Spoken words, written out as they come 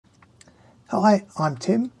Hi, I'm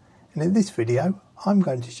Tim, and in this video I'm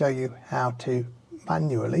going to show you how to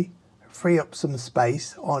manually free up some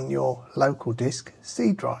space on your local disk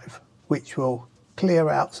C drive, which will clear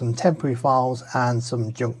out some temporary files and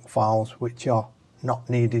some junk files which are not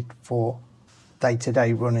needed for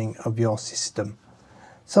day-to-day running of your system.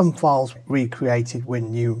 Some files recreated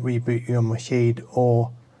when you reboot your machine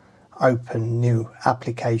or open new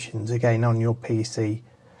applications again on your PC.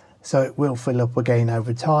 So it will fill up again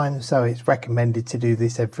over time, so it's recommended to do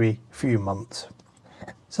this every few months.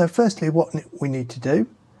 So firstly, what we need to do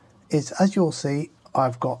is, as you'll see,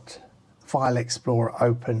 I've got File Explorer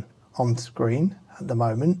open on screen at the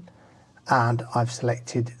moment, and I've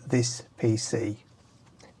selected this PC,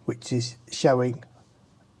 which is showing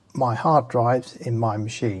my hard drives in my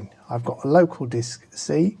machine. I've got a local disk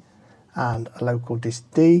C and a local disk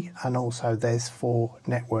D, and also there's 4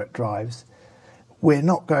 network drives. We're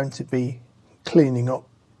not going to be cleaning up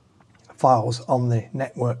files on the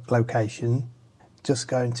network location, just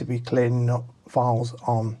going to be cleaning up files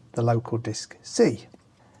on the local disk C.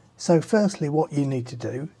 So firstly, what you need to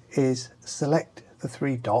do is select the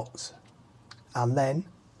 3 dots, and then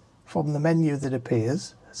from the menu that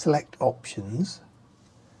appears, select Options,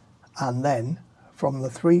 and then from the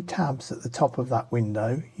 3 tabs at the top of that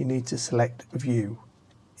window, you need to select View.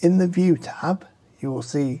 In the View tab, you will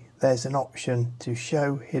see there's an option to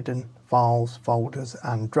show hidden files, folders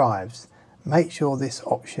and drives. Make sure this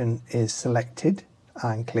option is selected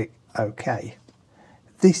and click OK.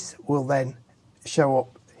 This will then show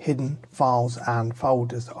up hidden files and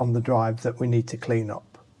folders on the drive that we need to clean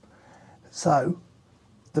up. So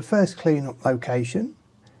the first cleanup location,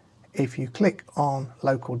 if you click on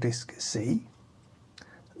local disk C,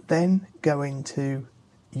 then go into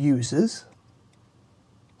Users,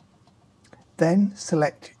 then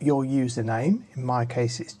select your username, in my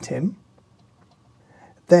case it's Tim,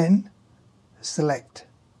 then select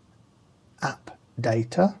App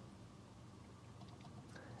Data,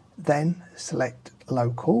 then select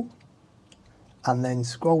Local, and then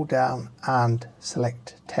scroll down and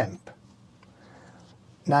select Temp.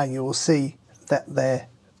 Now you will see that there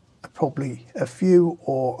are probably a few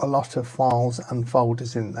or a lot of files and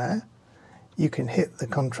folders in there. You can hit the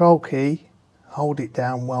Control key, hold it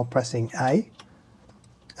down while pressing A,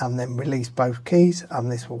 and then release both keys, and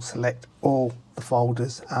this will select all the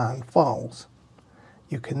folders and files.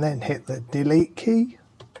 You can then hit the Delete key,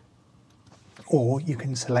 or you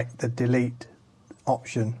can select the Delete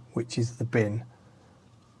option, which is the bin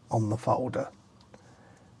on the folder.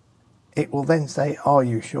 It will then say, are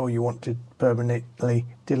you sure you want to permanently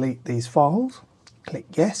delete these files? Click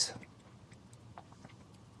Yes.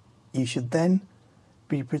 You should then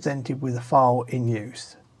be presented with a file in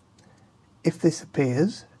use. If this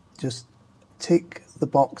appears, just tick the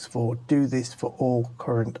box for Do this for all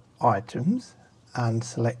current items and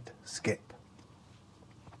select Skip.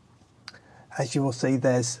 As you will see,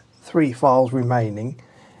 there's 3 files remaining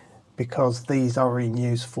because these are in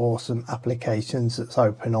use for some applications that's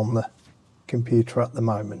open on the computer at the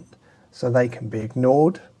moment, so they can be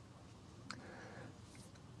ignored.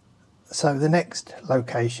 So the next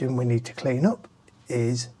location we need to clean up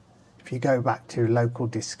is, if you go back to local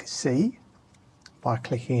disk C by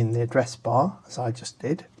clicking in the address bar as I just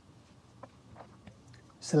did,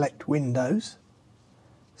 select Windows,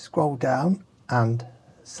 scroll down and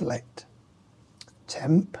select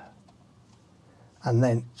Temp, and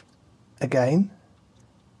then again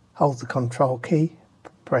hold the Control key,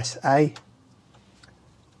 press A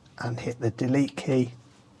and hit the Delete key,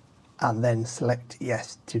 and then select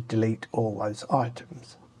Yes to delete all those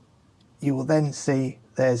items. You will then see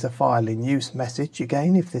there's a file in use message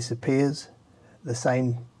again. If this appears, the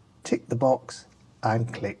same, tick the box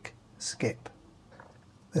and click Skip.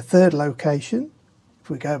 The third location,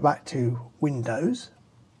 if we go back to Windows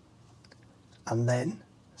and then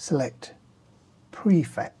select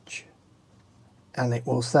Prefetch, and it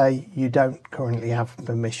will say you don't currently have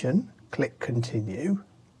permission, click Continue,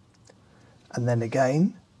 and then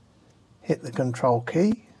again hit the Control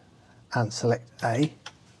key and select A,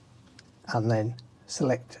 and then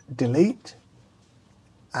select Delete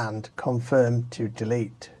and confirm to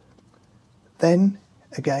delete. Then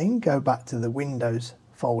again go back to the Windows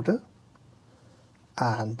folder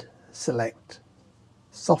and select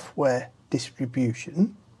Software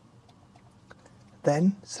Distribution,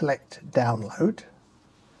 then select Download,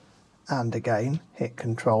 and again hit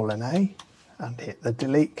Control and A and hit the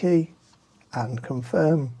Delete key and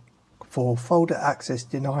confirm. For folder access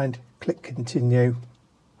denied, click Continue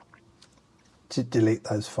to delete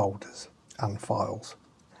those folders and files.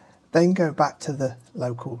 Then go back to the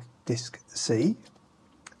local disk C,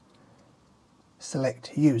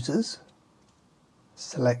 select Users,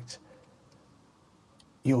 select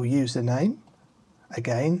your username,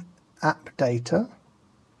 again app data,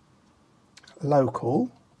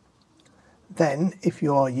 local. Then if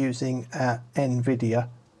you are using an NVIDIA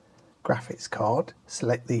graphics card,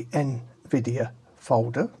 select the NVIDIA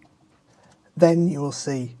folder. Then you will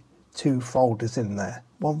see two folders in there,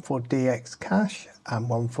 one for DX cache and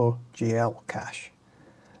one for GL cache.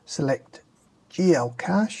 Select GL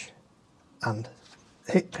cache and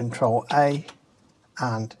hit Ctrl A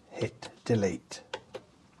and hit delete.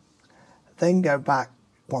 Then go back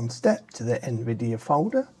one step to the NVIDIA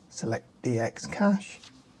folder, select DX cache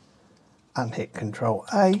and hit Ctrl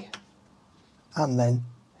A and then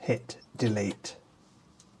hit delete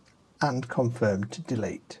and confirm to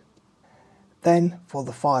delete. Then for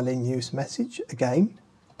the file in use message, again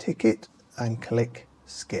tick it and click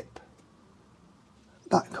skip.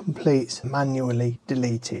 That completes manually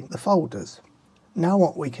deleting the folders. Now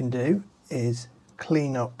what we can do is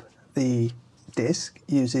clean up the disk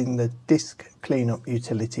using the disk cleanup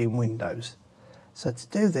utility in Windows. So to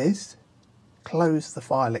do this, close the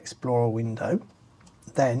File Explorer window,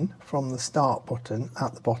 then from the Start button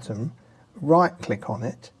at the bottom, right click on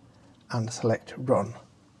it and select Run.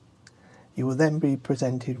 You will then be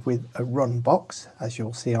presented with a Run box, as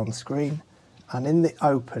you'll see on screen, and in the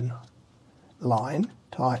Open line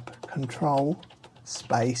type Control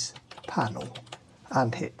Space Panel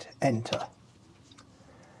and hit Enter.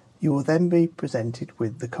 You will then be presented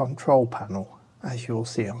with the Control Panel, as you'll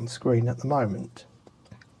see on screen at the moment.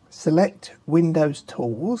 Select Windows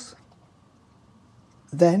Tools,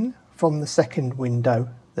 then from the second window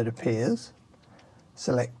that appears,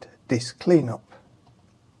 select Disk Cleanup.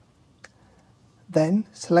 Then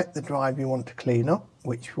select the drive you want to clean up,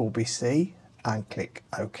 which will be C, and click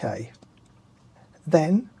OK.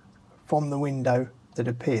 Then from the window that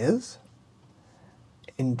appears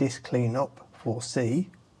in Disk Cleanup for C,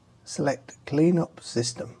 select Clean Up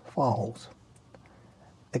System Files.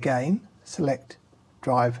 Again, select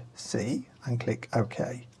Drive C and click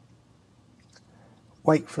OK.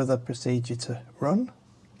 Wait for the procedure to run,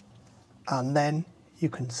 and then you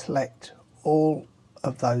can select all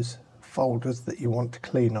of those folders that you want to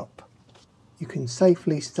clean up. You can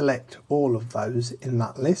safely select all of those in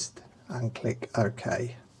that list and click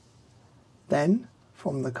OK. Then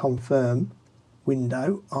from the Confirm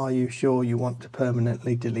window, are you sure you want to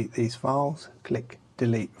permanently delete these files? Click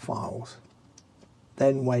Delete Files.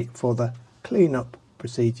 Then wait for the cleanup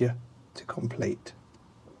procedure to complete.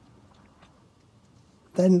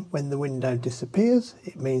 Then when the window disappears,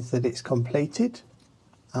 it means that it's completed,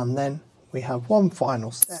 and then we have one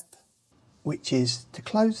final step, which is to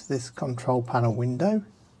close this Control Panel window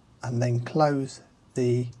and then close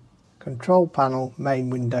the Control Panel main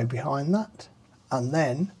window behind that, and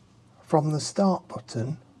then from the Start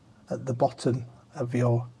button at the bottom of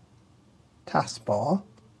your taskbar,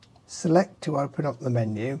 select to open up the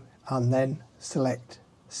menu and then select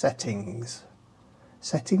Settings.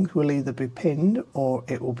 Settings will either be pinned or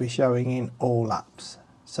it will be showing in all apps.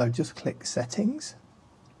 So just click Settings.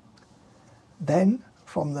 Then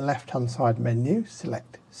from the left hand side menu,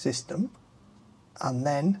 select System, and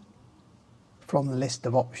then from the list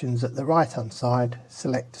of options at the right hand side,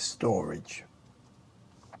 select Storage.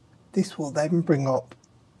 This will then bring up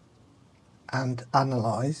and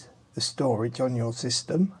analyse the storage on your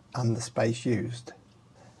system and the space used.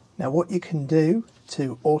 Now what you can do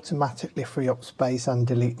to automatically free up space and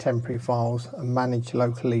delete temporary files and manage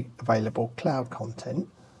locally available cloud content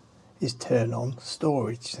is turn on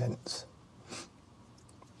Storage Sense.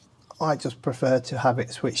 I just prefer to have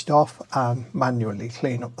it switched off and manually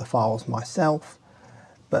clean up the files myself,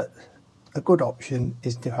 but a good option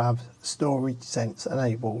is to have Storage Sense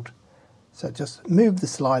enabled. So just move the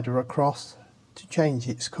slider across to change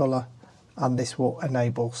its colour, and this will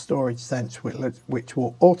enable Storage Sense, which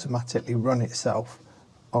will automatically run itself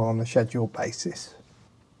on a scheduled basis.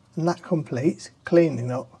 And that completes cleaning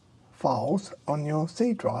up files on your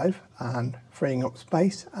C drive and freeing up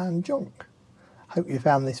space and junk. Hope you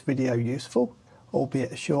found this video useful,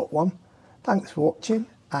 albeit a short one. Thanks for watching,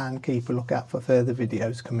 and keep a lookout for further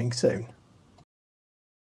videos coming soon.